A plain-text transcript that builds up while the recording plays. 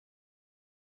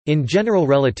In general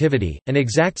relativity, an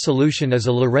exact solution is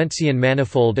a Lorentzian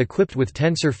manifold equipped with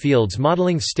tensor fields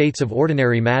modeling states of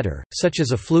ordinary matter, such as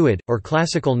a fluid, or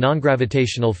classical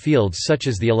non-gravitational fields such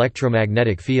as the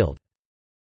electromagnetic field.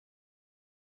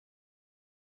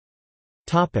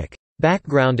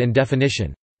 Background and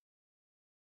definition.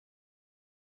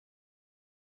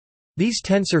 These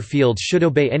tensor fields should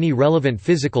obey any relevant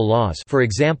physical laws. For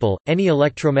example, any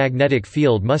electromagnetic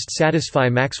field must satisfy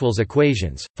Maxwell's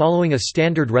equations, following a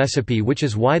standard recipe which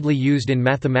is widely used in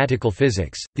mathematical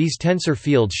physics. These tensor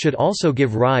fields should also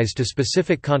give rise to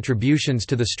specific contributions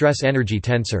to the stress-energy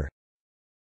tensor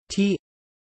T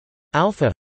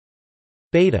alpha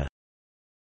beta.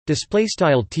 Display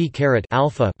style T caret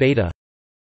alpha beta.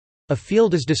 A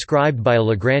field is described by a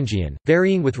Lagrangian.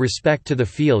 Varying with respect to the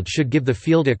field should give the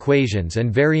field equations,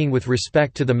 and varying with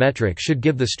respect to the metric should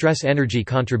give the stress-energy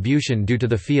contribution due to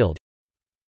the field.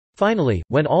 Finally,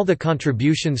 when all the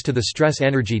contributions to the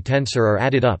stress-energy tensor are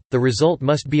added up, the result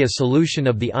must be a solution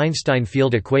of the Einstein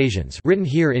field equations, written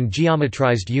here in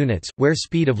geometrized units, where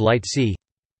speed of light c.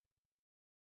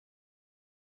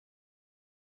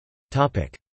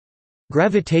 Topic: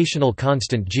 Gravitational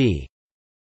constant g.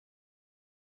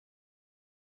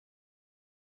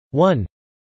 1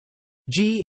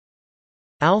 g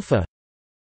alpha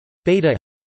beta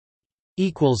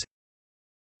equals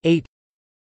 8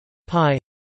 pi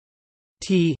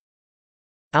t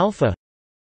alpha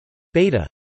beta.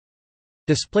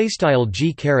 Display style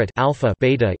g caret alpha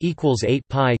beta equals 8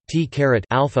 pi t caret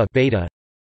alpha beta.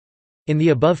 In the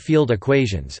above field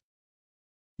equations,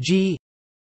 g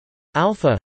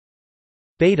alpha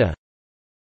beta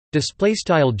display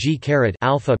style g caret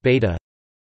alpha beta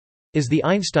is the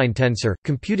Einstein tensor,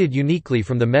 computed uniquely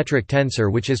from the metric tensor,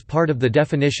 which is part of the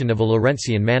definition of a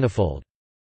Lorentzian manifold.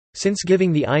 Since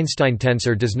giving the Einstein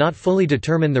tensor does not fully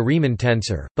determine the Riemann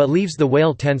tensor, but leaves the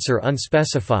Weyl tensor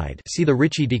unspecified, see the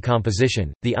Ricci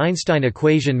decomposition, the Einstein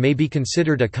equation may be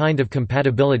considered a kind of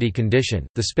compatibility condition.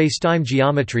 The spacetime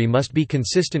geometry must be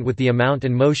consistent with the amount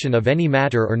and motion of any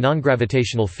matter or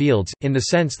non-gravitational fields, in the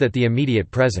sense that the immediate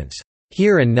presence,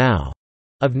 here and now,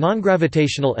 of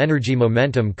non-gravitational energy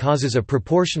momentum causes a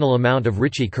proportional amount of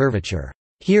Ricci curvature,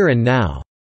 here and now.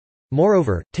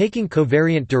 Moreover, taking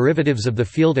covariant derivatives of the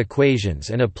field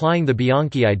equations and applying the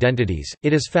Bianchi identities,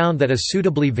 it is found that a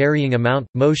suitably varying amount,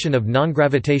 motion of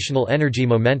non-gravitational energy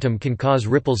momentum can cause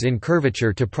ripples in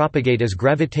curvature to propagate as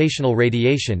gravitational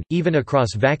radiation, even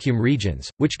across vacuum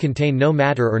regions, which contain no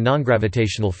matter or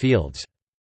non-gravitational fields.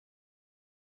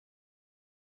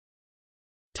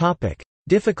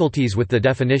 Difficulties with the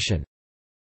definition.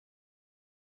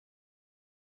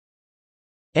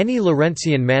 Any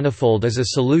Lorentzian manifold is a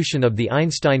solution of the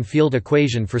Einstein field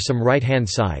equation for some right-hand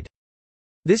side.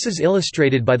 This is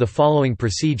illustrated by the following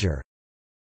procedure.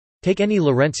 Take any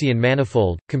Lorentzian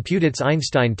manifold, compute its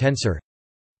Einstein tensor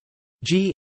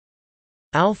g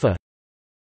alpha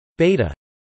beta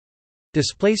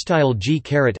display style g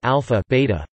caret alpha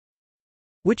beta,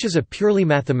 which is a purely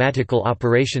mathematical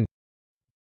operation.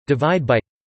 Divide by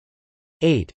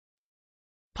 8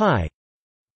 pi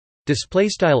display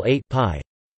style 8 pi.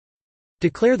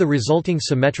 Declare the resulting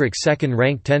symmetric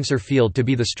second-rank tensor field to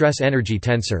be the stress-energy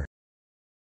tensor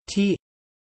T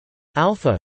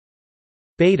alpha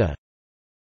beta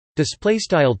display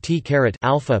style T caret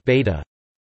alpha beta.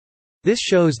 This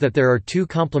shows that there are two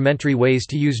complementary ways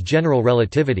to use general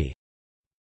relativity.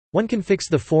 One can fix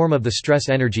the form of the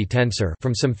stress-energy tensor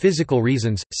from some physical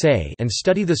reasons, say, and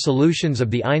study the solutions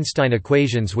of the Einstein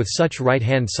equations with such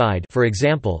right-hand side. For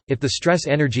example, if the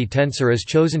stress-energy tensor is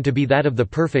chosen to be that of the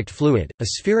perfect fluid, a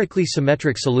spherically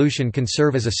symmetric solution can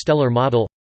serve as a stellar model.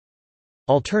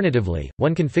 Alternatively,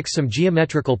 one can fix some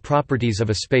geometrical properties of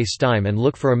a spacetime and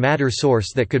look for a matter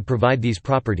source that could provide these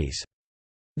properties.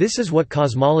 This is what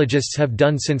cosmologists have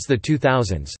done since the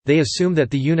 2000s. They assume that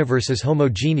the universe is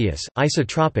homogeneous,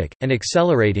 isotropic, and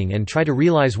accelerating and try to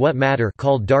realize what matter,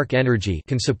 called dark energy,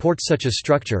 can support such a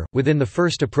structure. Within the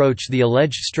first approach, the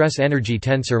alleged stress-energy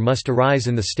tensor must arise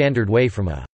in the standard way from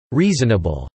a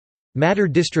reasonable matter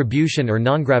distribution or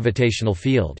non-gravitational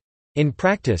field. In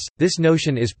practice, this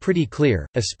notion is pretty clear,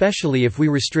 especially if we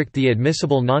restrict the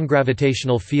admissible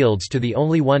non-gravitational fields to the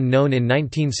only one known in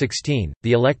 1916,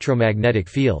 the electromagnetic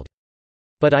field.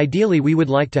 But ideally we would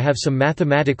like to have some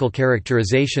mathematical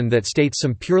characterization that states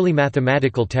some purely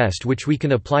mathematical test which we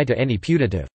can apply to any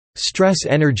putative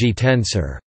stress-energy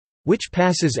tensor, which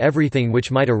passes everything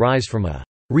which might arise from a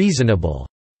reasonable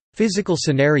physical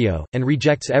scenario, and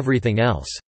rejects everything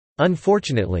else.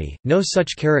 Unfortunately, no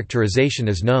such characterization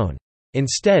is known.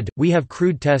 Instead, we have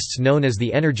crude tests known as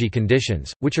the energy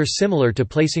conditions, which are similar to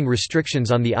placing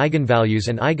restrictions on the eigenvalues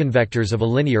and eigenvectors of a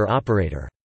linear operator.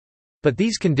 But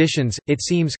these conditions, it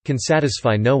seems, can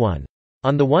satisfy no one.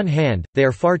 On the one hand, they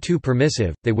are far too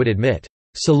permissive, they would admit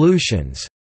solutions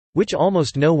which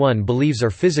almost no one believes are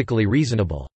physically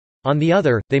reasonable. On the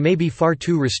other, they may be far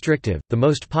too restrictive. The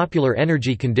most popular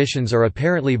energy conditions are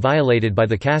apparently violated by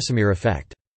the Casimir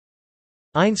effect.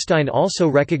 Einstein also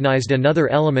recognized another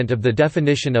element of the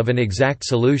definition of an exact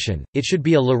solution: it should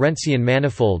be a Lorentzian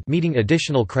manifold meeting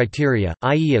additional criteria,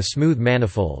 i.e. a smooth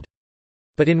manifold.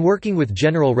 But in working with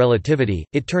general relativity,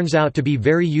 it turns out to be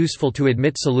very useful to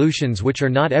admit solutions which are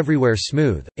not everywhere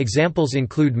smooth. Examples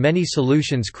include many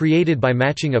solutions created by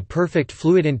matching a perfect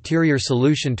fluid interior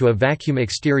solution to a vacuum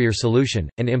exterior solution,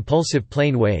 and impulsive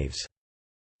plane waves.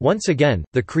 Once again,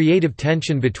 the creative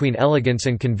tension between elegance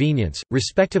and convenience,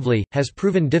 respectively, has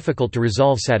proven difficult to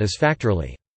resolve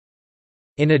satisfactorily.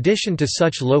 In addition to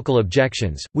such local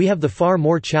objections, we have the far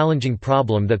more challenging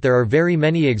problem that there are very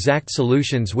many exact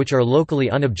solutions which are locally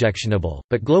unobjectionable,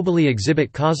 but globally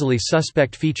exhibit causally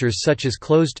suspect features such as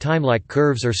closed time-like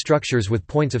curves or structures with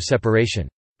points of separation,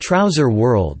 trouser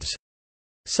worlds.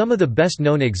 Some of the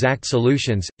best-known exact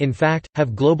solutions, in fact,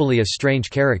 have globally a strange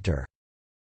character.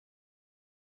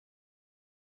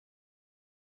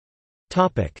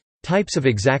 Types of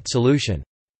exact solution.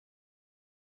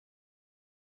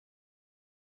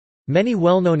 Many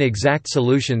well-known exact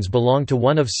solutions belong to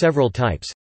one of several types.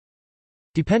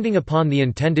 Depending upon the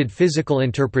intended physical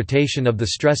interpretation of the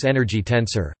stress-energy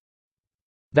tensor.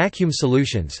 Vacuum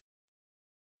solutions.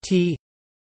 T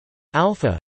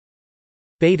alpha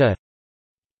beta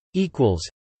equals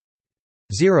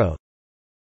 0.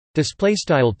 Display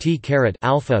style T caret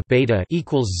alpha beta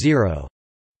equals 0.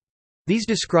 These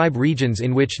describe regions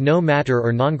in which no matter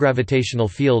or non-gravitational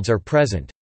fields are present.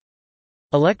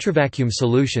 Electrovacuum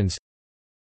solutions.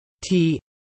 T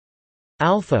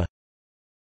alpha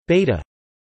beta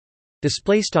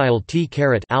display style T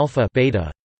caret alpha beta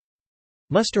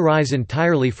must arise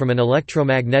entirely from an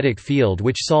electromagnetic field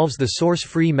which solves the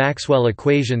source-free Maxwell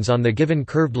equations on the given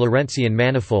curved Lorentzian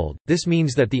manifold. This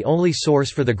means that the only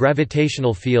source for the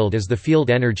gravitational field is the field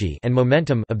energy and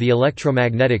momentum of the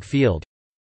electromagnetic field.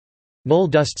 Null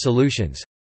dust solutions.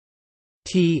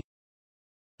 T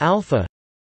alpha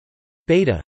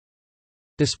beta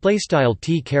display style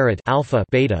T caret alpha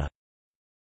beta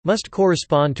must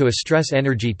correspond to a stress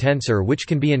energy tensor which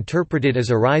can be interpreted as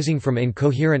arising from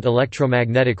incoherent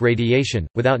electromagnetic radiation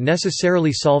without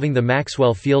necessarily solving the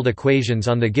Maxwell field equations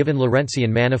on the given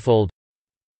Lorentzian manifold.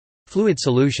 Fluid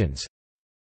solutions.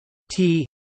 T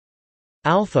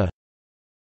alpha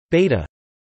beta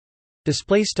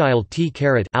display style T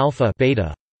caret alpha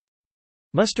beta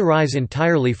must arise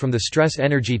entirely from the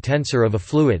stress-energy tensor of a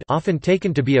fluid, often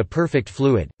taken to be a perfect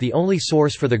fluid. The only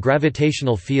source for the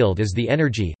gravitational field is the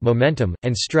energy, momentum,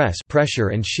 and stress, pressure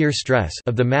and shear stress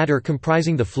of the matter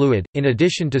comprising the fluid. In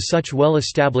addition to such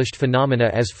well-established phenomena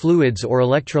as fluids or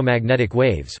electromagnetic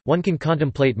waves, one can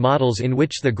contemplate models in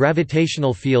which the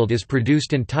gravitational field is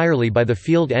produced entirely by the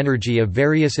field energy of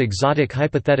various exotic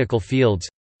hypothetical fields.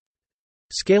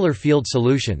 Scalar field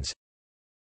solutions.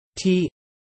 T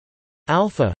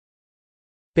alpha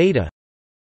beta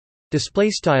display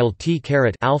style T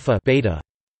caret alpha beta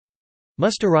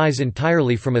must arise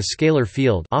entirely from a scalar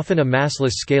field, often a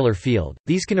massless scalar field.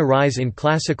 These can arise in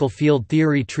classical field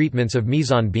theory treatments of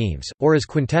meson beams or as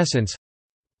quintessence.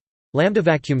 Lambda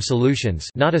vacuum solutions,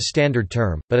 not a standard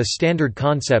term, but a standard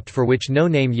concept for which no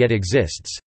name yet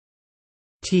exists.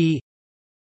 T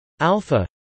alpha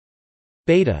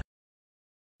beta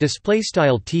display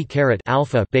style T caret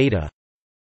alpha beta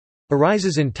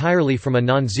arises entirely from a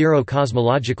non-zero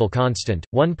cosmological constant.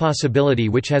 One possibility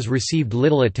which has received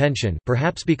little attention,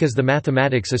 perhaps because the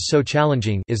mathematics is so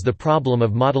challenging, is the problem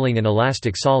of modeling an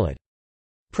elastic solid.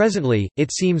 Presently,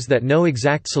 it seems that no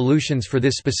exact solutions for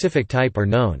this specific type are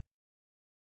known.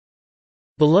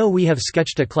 Below we have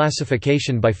sketched a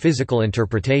classification by physical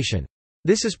interpretation.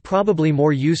 This is probably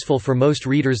more useful for most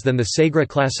readers than the Segre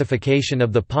classification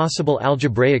of the possible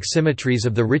algebraic symmetries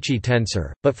of the Ricci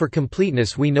tensor, but for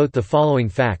completeness we note the following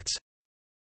facts.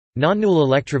 Non-null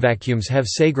electrovacuums have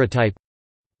Segre type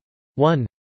 1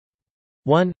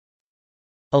 1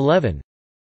 11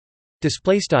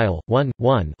 display style 1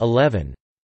 1 11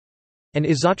 and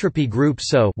isotropy group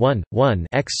SO 1 1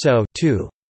 x SO 2.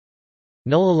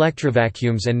 Null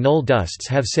electrovacuums and null dusts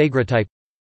have Segre type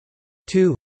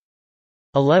 2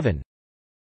 11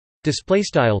 display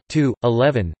style 2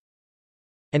 11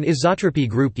 and isotropy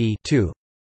group E 2.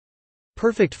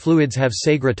 Perfect fluids have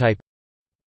Segre type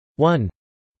 1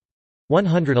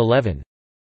 111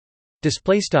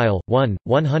 display style 1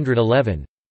 111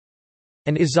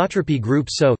 and isotropy group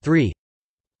SO 3.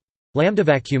 Lambda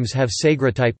vacuums have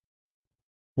Segre type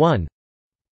 1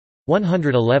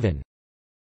 111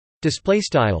 display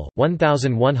style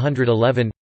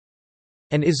 1111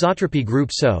 an isotropy group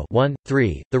SO 1,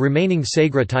 3. The remaining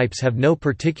Segre types have no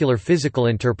particular physical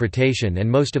interpretation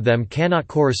and most of them cannot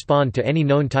correspond to any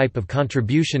known type of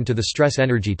contribution to the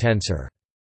stress-energy tensor.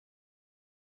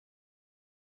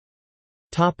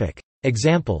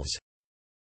 Examples.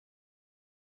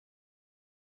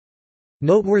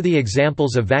 Noteworthy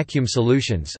examples of vacuum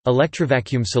solutions,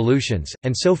 electrovacuum solutions,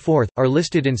 and so forth, are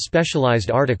listed in specialized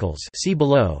articles see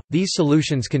below. These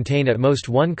solutions contain at most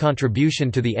one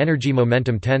contribution to the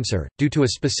energy-momentum tensor, due to a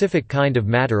specific kind of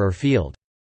matter or field.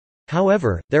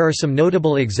 However, there are some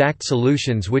notable exact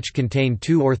solutions which contain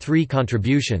 2 or 3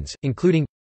 contributions, including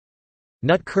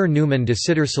Nut-Kerr-Newman de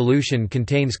Sitter solution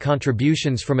contains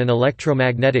contributions from an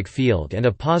electromagnetic field and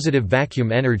a positive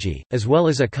vacuum energy, as well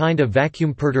as a kind of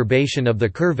vacuum perturbation of the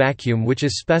Kerr vacuum which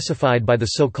is specified by the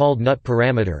so-called Nut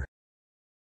parameter.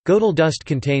 Gödel dust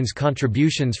contains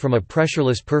contributions from a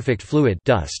pressureless perfect fluid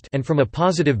dust and from a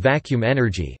positive vacuum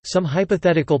energy. Some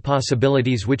hypothetical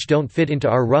possibilities which don't fit into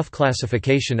our rough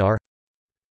classification are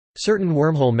certain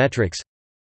wormhole metrics,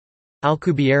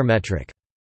 Alcubierre metric.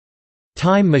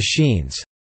 Time machines,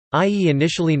 i.e.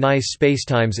 initially nice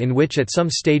spacetimes in which at some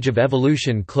stage of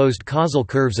evolution closed causal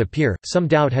curves appear. Some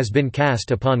doubt has been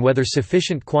cast upon whether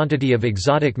sufficient quantity of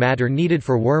exotic matter needed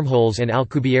for wormholes and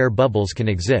Alcubierre bubbles can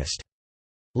exist.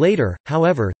 Later,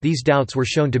 however, these doubts were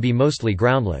shown to be mostly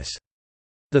groundless.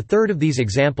 The third of these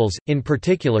examples, in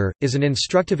particular, is an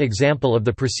instructive example of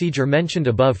the procedure mentioned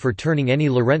above for turning any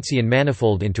Lorentzian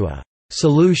manifold into a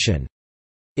solution.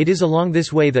 It is along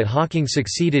this way that Hawking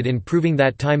succeeded in proving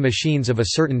that time machines of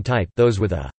a certain type, those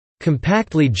with a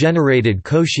compactly generated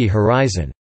Cauchy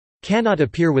horizon, cannot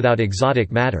appear without exotic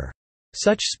matter.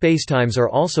 Such spacetimes are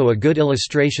also a good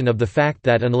illustration of the fact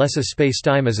that unless a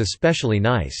spacetime is especially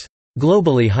nice,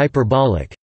 globally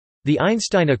hyperbolic, the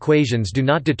Einstein equations do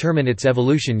not determine its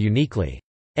evolution uniquely.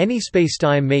 Any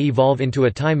spacetime may evolve into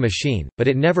a time machine, but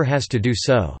it never has to do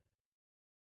so.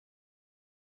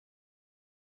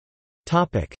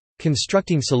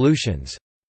 Constructing solutions.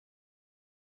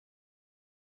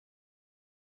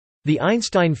 The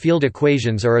Einstein field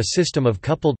equations are a system of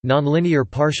coupled, nonlinear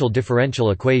partial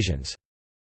differential equations.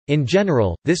 In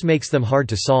general, this makes them hard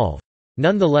to solve.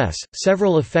 Nonetheless,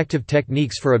 several effective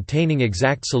techniques for obtaining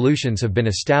exact solutions have been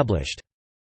established.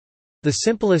 The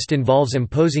simplest involves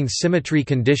imposing symmetry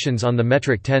conditions on the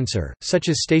metric tensor, such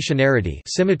as stationarity,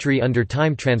 symmetry under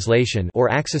time translation, or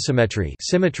axisymmetry,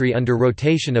 symmetry under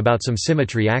rotation about some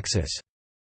symmetry axis.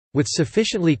 With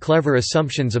sufficiently clever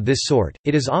assumptions of this sort,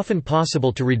 it is often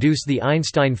possible to reduce the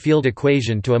Einstein field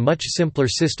equation to a much simpler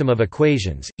system of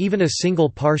equations, even a single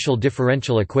partial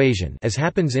differential equation, as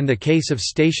happens in the case of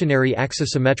stationary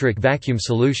axisymmetric vacuum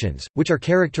solutions, which are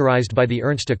characterized by the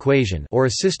Ernst equation, or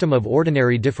a system of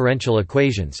ordinary differential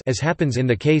equations, as happens in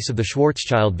the case of the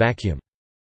Schwarzschild vacuum.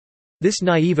 This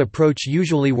naive approach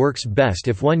usually works best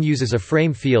if one uses a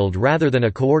frame field rather than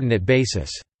a coordinate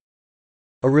basis.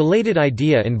 A related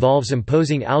idea involves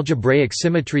imposing algebraic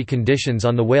symmetry conditions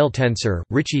on the Weyl tensor,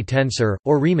 Ricci tensor,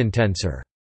 or Riemann tensor.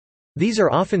 These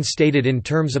are often stated in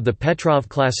terms of the Petrov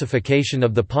classification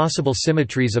of the possible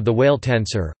symmetries of the Weyl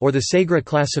tensor, or the Segre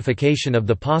classification of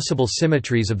the possible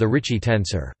symmetries of the Ricci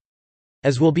tensor.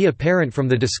 As will be apparent from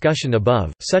the discussion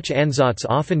above, such ansatz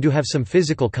often do have some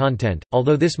physical content,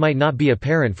 although this might not be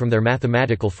apparent from their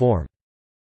mathematical form.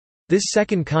 This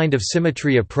second kind of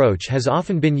symmetry approach has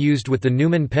often been used with the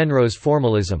Newman-Penrose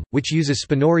formalism, which uses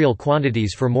spinorial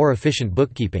quantities for more efficient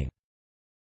bookkeeping.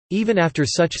 Even after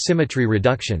such symmetry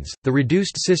reductions, the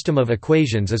reduced system of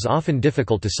equations is often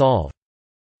difficult to solve.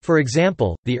 For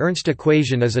example, the Ernst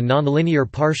equation is a nonlinear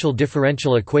partial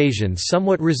differential equation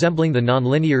somewhat resembling the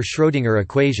nonlinear Schrödinger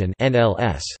equation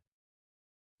 (NLS).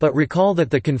 But recall that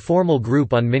the conformal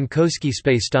group on Minkowski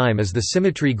spacetime is the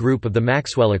symmetry group of the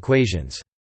Maxwell equations.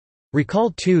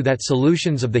 Recall too that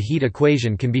solutions of the heat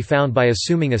equation can be found by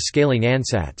assuming a scaling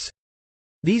ansatz.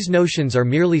 These notions are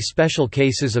merely special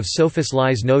cases of Sophus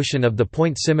Lie's notion of the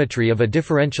point symmetry of a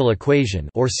differential equation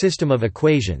or system of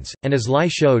equations, and as Lie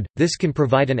showed, this can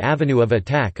provide an avenue of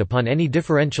attack upon any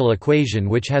differential equation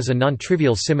which has a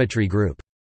non-trivial symmetry group.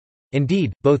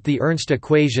 Indeed, both the Ernst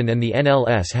equation and the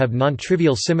NLS have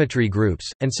non-trivial symmetry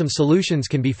groups, and some solutions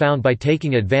can be found by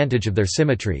taking advantage of their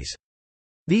symmetries.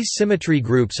 These symmetry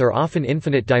groups are often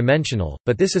infinite-dimensional,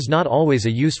 but this is not always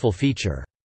a useful feature.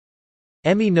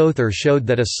 Emmy Noether showed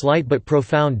that a slight but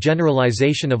profound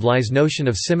generalization of Lie's notion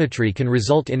of symmetry can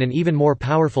result in an even more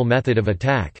powerful method of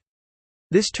attack.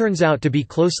 This turns out to be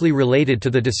closely related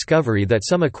to the discovery that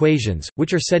some equations,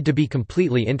 which are said to be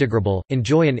completely integrable,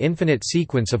 enjoy an infinite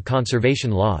sequence of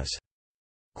conservation laws.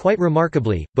 Quite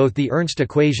remarkably, both the Ernst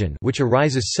equation, which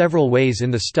arises several ways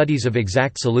in the studies of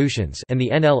exact solutions, and the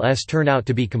NLS turn out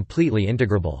to be completely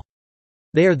integrable.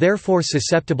 They are therefore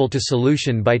susceptible to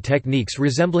solution by techniques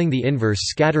resembling the inverse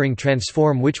scattering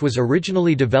transform, which was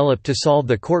originally developed to solve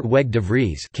the Korteweg-de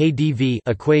Vries (KdV)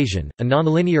 equation, a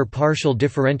nonlinear partial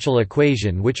differential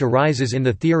equation which arises in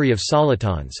the theory of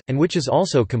solitons, and which is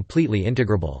also completely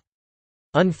integrable.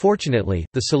 Unfortunately,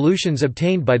 the solutions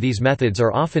obtained by these methods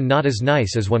are often not as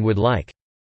nice as one would like.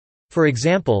 For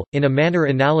example, in a manner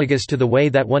analogous to the way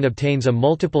that one obtains a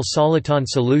multiple soliton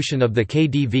solution of the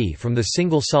KdV from the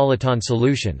single soliton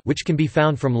solution, which can be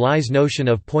found from Lie's notion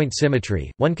of point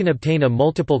symmetry, one can obtain a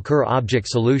multiple Kerr object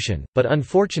solution, but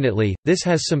unfortunately, this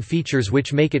has some features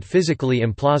which make it physically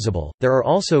implausible. There are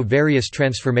also various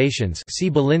transformations, see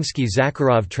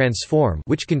Belinsky-Zakharov transform,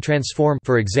 which can transform,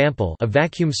 for example, a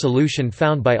vacuum solution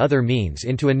found by other means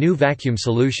into a new vacuum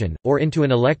solution, or into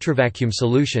an electrovacuum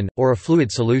solution, or a fluid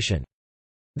solution.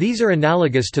 These are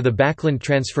analogous to the Backlund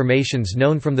transformations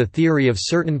known from the theory of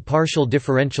certain partial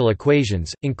differential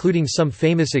equations, including some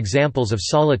famous examples of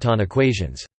soliton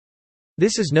equations.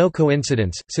 This is no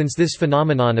coincidence, since this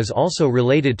phenomenon is also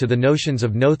related to the notions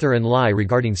of Noether and Lie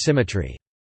regarding symmetry.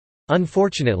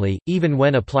 Unfortunately, even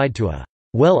when applied to a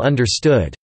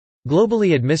well-understood,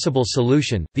 globally admissible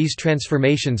solution, these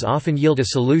transformations often yield a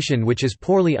solution which is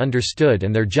poorly understood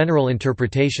and their general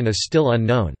interpretation is still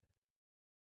unknown.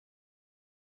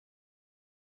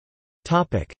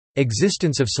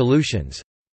 Existence of solutions.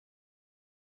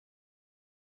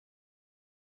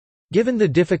 Given the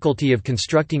difficulty of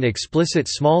constructing explicit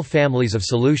small families of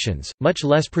solutions, much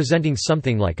less presenting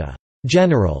something like a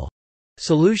general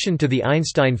solution to the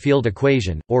Einstein field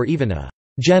equation, or even a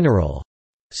general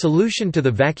solution to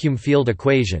the vacuum field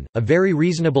equation, a very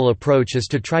reasonable approach is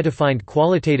to try to find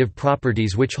qualitative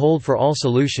properties which hold for all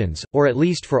solutions, or at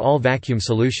least for all vacuum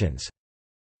solutions.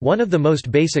 One of the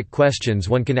most basic questions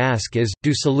one can ask is,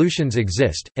 do solutions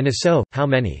exist, and if so, how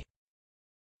many?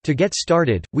 To get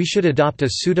started, we should adopt a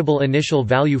suitable initial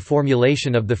value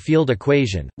formulation of the field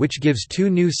equation, which gives two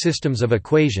new systems of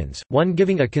equations, one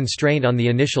giving a constraint on the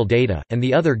initial data, and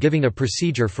the other giving a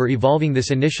procedure for evolving this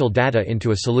initial data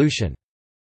into a solution.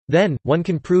 Then, one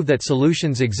can prove that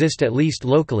solutions exist at least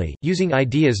locally, using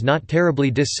ideas not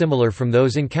terribly dissimilar from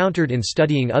those encountered in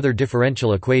studying other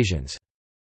differential equations.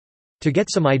 To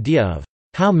get some idea of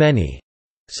how many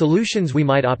solutions we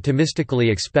might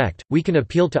optimistically expect, we can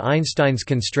appeal to Einstein's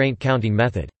constraint counting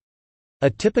method. A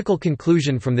typical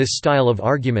conclusion from this style of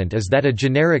argument is that a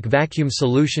generic vacuum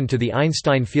solution to the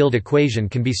Einstein field equation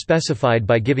can be specified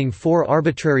by giving 4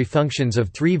 arbitrary functions of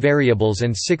 3 variables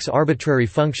and 6 arbitrary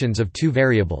functions of 2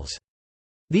 variables.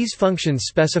 These functions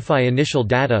specify initial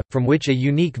data, from which a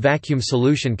unique vacuum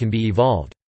solution can be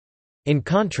evolved. In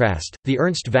contrast, the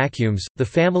Ernst vacuums, the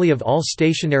family of all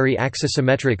stationary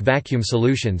axisymmetric vacuum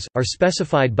solutions, are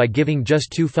specified by giving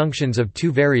just 2 functions of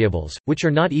 2 variables, which are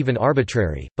not even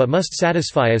arbitrary, but must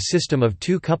satisfy a system of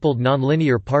 2 coupled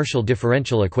nonlinear partial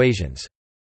differential equations.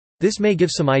 This may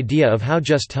give some idea of how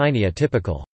just tiny a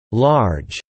typical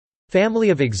large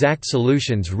family of exact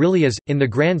solutions really is, in the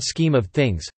grand scheme of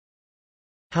things.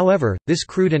 However, this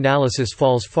crude analysis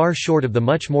falls far short of the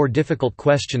much more difficult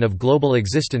question of global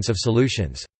existence of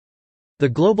solutions. The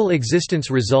global existence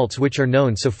results which are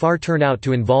known so far turn out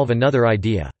to involve another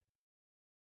idea.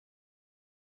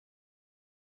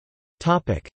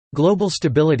 Global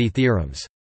stability theorems.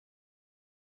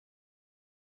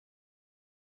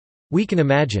 We can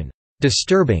imagine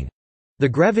disturbing the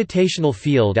gravitational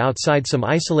field outside some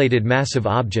isolated massive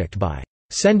object by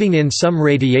sending in some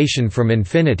radiation from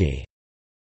infinity.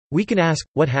 We can ask,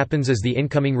 what happens as the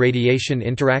incoming radiation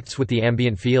interacts with the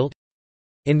ambient field?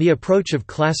 In the approach of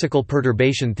classical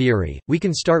perturbation theory, we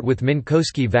can start with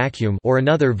Minkowski vacuum or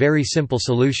another very simple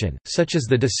solution, such as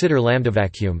the de Sitter lambda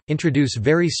vacuum, introduce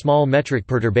very small metric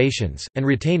perturbations, and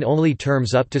retain only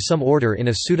terms up to some order in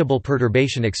a suitable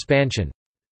perturbation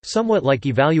expansion—somewhat like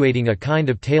evaluating a kind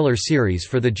of Taylor series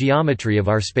for the geometry of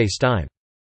our spacetime.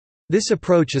 This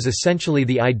approach is essentially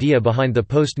the idea behind the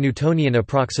post-Newtonian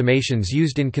approximations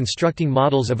used in constructing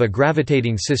models of a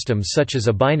gravitating system such as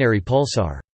a binary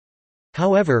pulsar.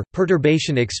 However,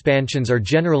 perturbation expansions are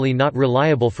generally not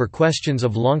reliable for questions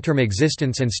of long-term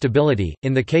existence and stability,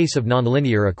 in the case of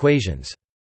nonlinear equations.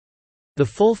 The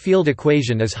full field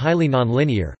equation is highly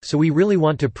nonlinear, so we really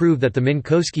want to prove that the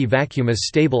Minkowski vacuum is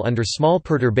stable under small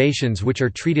perturbations which are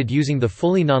treated using the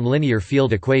fully nonlinear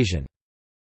field equation.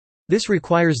 This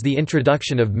requires the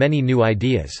introduction of many new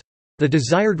ideas. The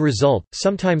desired result,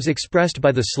 sometimes expressed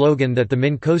by the slogan that the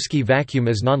Minkowski vacuum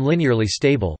is nonlinearly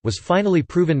stable, was finally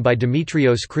proven by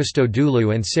Dimitrios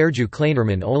Christodoulou and Sergiu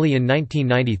Kleinerman only in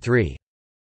 1993.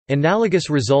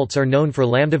 Analogous results are known for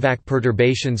lambdavac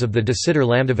perturbations of the de Sitter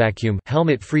lambdavacuum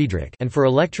Helmut-Friedrich and for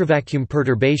electrovacuum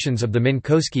perturbations of the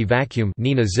Minkowski vacuum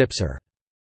Nina Zipser.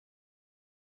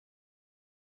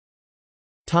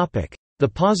 The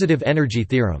positive energy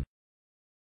theorem.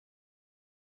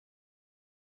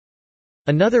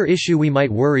 Another issue we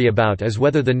might worry about is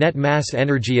whether the net mass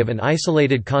energy of an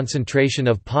isolated concentration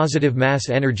of positive mass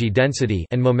energy density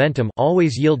and momentum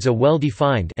always yields a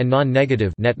well-defined and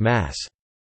non-negative net mass.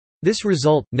 This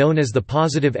result, known as the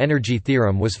positive energy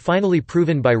theorem, was finally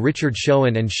proven by Richard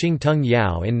Schoen and Xing-Tung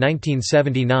Yao in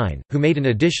 1979, who made an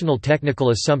additional technical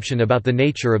assumption about the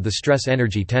nature of the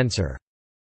stress-energy tensor.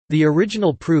 The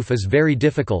original proof is very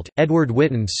difficult. Edward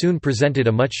Witten soon presented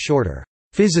a much shorter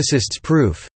physicist's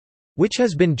proof, which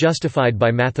has been justified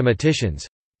by mathematicians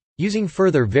using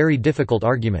further very difficult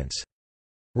arguments.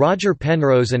 Roger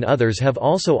Penrose and others have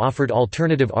also offered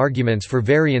alternative arguments for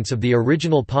variants of the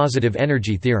original positive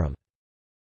energy theorem.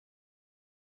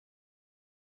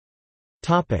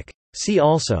 See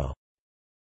also: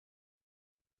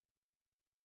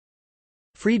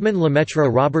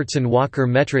 Friedmann-Lemaitre-Robertson-Walker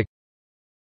metric,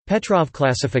 Petrov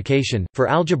classification, for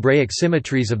algebraic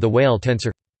symmetries of the Weyl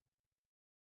tensor.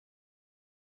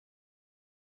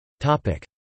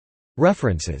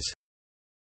 References.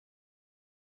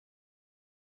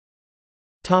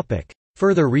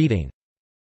 Further reading.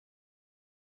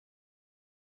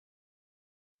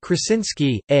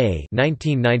 Krasinski, A.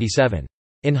 1997.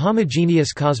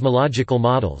 Inhomogeneous Cosmological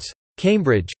Models.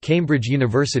 Cambridge, Cambridge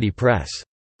University Press.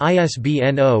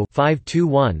 ISBN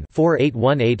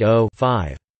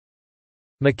 0-521-48180-5.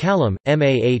 McCallum, M.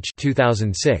 A. H.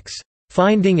 2006.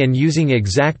 Finding and Using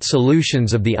Exact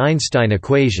Solutions of the Einstein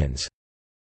Equations.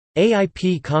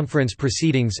 AIP Conference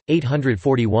Proceedings,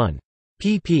 841.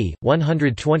 pp.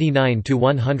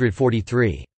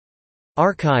 129–143.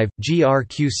 Archive,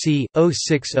 GRQC,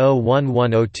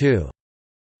 0601102.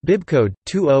 Bibcode,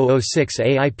 2006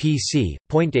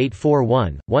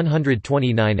 AIPC.841,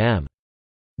 129M.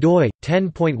 doi,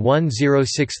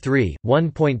 10.1063,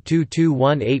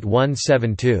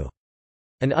 1.22181772.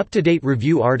 An up-to-date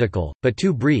review article, but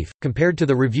too brief, compared to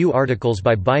the review articles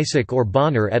by Bicek or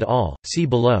Bonner et al., see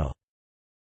below.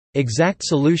 Exact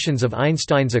Solutions of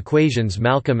Einstein's Equations.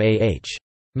 Malcolm A. H.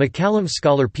 McCallum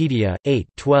Scholarpedia, 8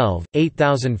 12,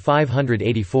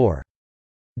 8584.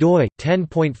 doi,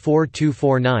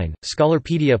 10.4249,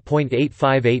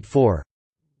 Scholarpedia.8584.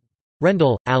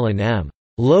 Rendell, Alan M.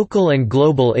 Local and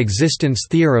Global Existence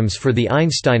Theorems for the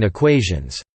Einstein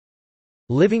Equations.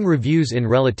 Living Reviews in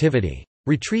Relativity.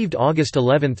 Retrieved August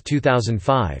 11,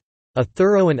 2005. A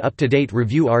thorough and up-to-date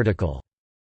review article.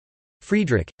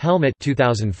 Friedrich, Helmut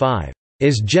 2005.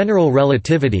 Is General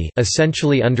Relativity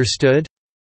essentially understood?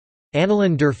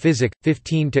 Annalen der Physik,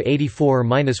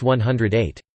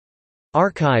 15–84–108.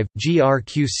 Archive,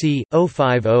 GRQC,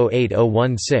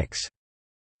 05080016.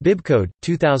 Bibcode,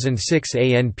 2006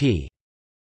 ANP.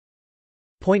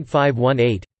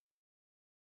 .518.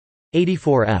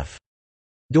 84F.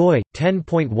 doi,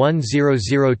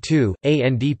 10.1002,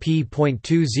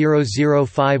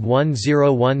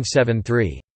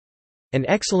 ANDP.200510173. An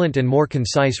excellent and more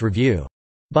concise review.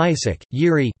 Bicek,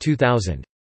 Yuri 2000.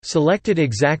 Selected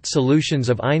Exact Solutions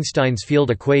of Einstein's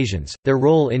Field Equations, Their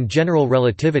Role in General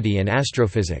Relativity and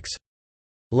Astrophysics.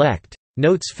 Lect.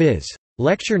 Notes Phys.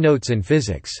 Lecture Notes in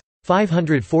Physics.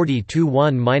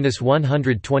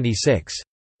 542-1–126.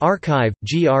 Archive,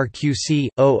 GRQC,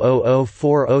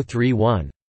 0004031.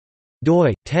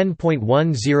 doi,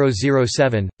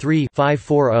 10.1007,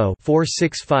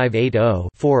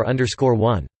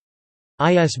 3-540-46580-4_1.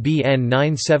 ISBN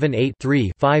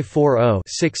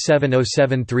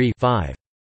 978-3-540-67073-5.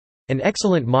 An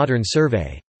Excellent Modern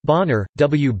Survey. Bonner,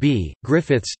 W. B.,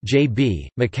 Griffiths, J. B.,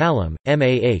 McCallum, M.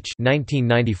 A. H.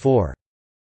 1994.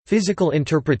 Physical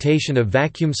Interpretation of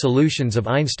Vacuum Solutions of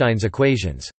Einstein's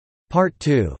Equations. Part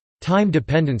 2.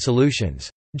 Time-Dependent Solutions.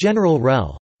 General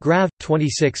Rel. Grav.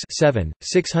 26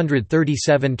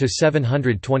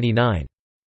 637–729.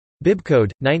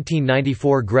 Bibcode,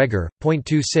 1994 Gregor,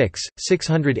 .26,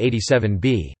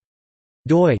 687b.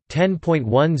 doi,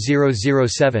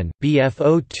 10.1007,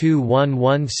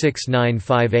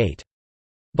 BF02116958.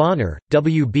 Bonner,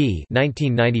 W. B.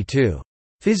 1992.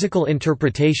 Physical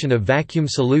Interpretation of Vacuum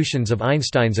Solutions of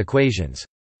Einstein's Equations.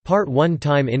 Part 1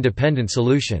 Time-Independent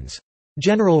Solutions.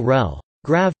 General Rel.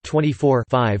 Grav. 24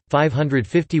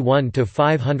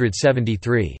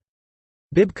 551–573.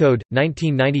 Bibcode,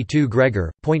 1992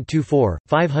 Gregor, .24,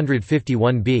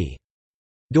 551b.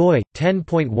 doi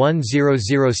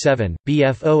 10.1007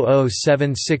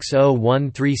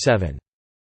 bf00760137.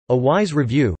 A Wise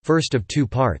Review, first of 2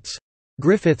 parts.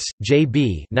 Griffiths, J.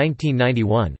 B.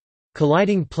 1991.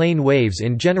 Colliding Plane Waves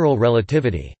in General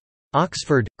Relativity.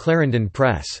 Oxford, Clarendon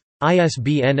Press.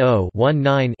 ISBN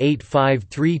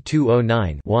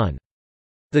 0-19-853209-1.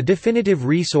 The definitive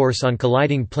resource on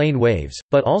colliding plane waves,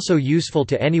 but also useful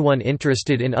to anyone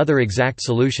interested in other exact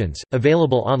solutions,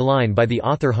 available online by the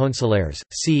author Hoenselaers,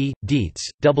 C., Dietz,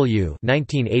 W.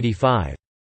 1985.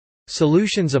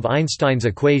 Solutions of Einstein's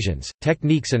Equations,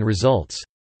 Techniques and Results.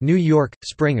 New York,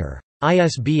 Springer.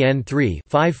 ISBN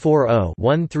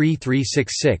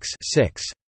 3-540-13366-6.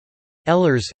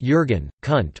 Ehlers, Jürgen,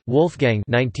 Kunt, Wolfgang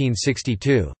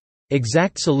 1962.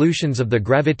 Exact Solutions of the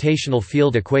Gravitational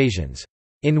Field Equations.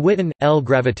 In Witten, L.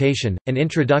 Gravitation, An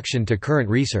Introduction to Current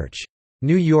Research.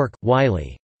 New York,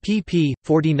 Wiley. pp.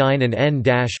 49 and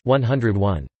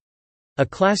n-101. A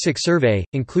Classic Survey,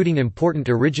 including important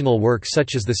original work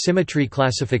such as the symmetry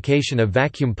classification of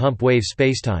vacuum pump wave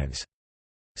spacetimes.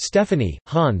 Stephanie,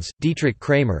 Hans, Dietrich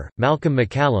Kramer, Malcolm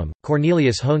McCallum,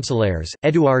 Cornelius Hoenselaers,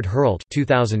 Eduard Herlt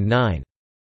 2009.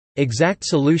 Exact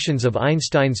Solutions of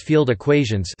Einstein's Field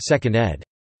Equations 2nd ed.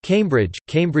 Cambridge,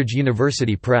 Cambridge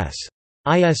University Press.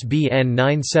 ISBN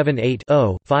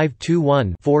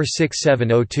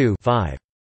 978-0-521-46702-5.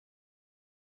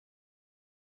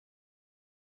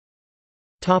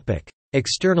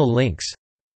 External links.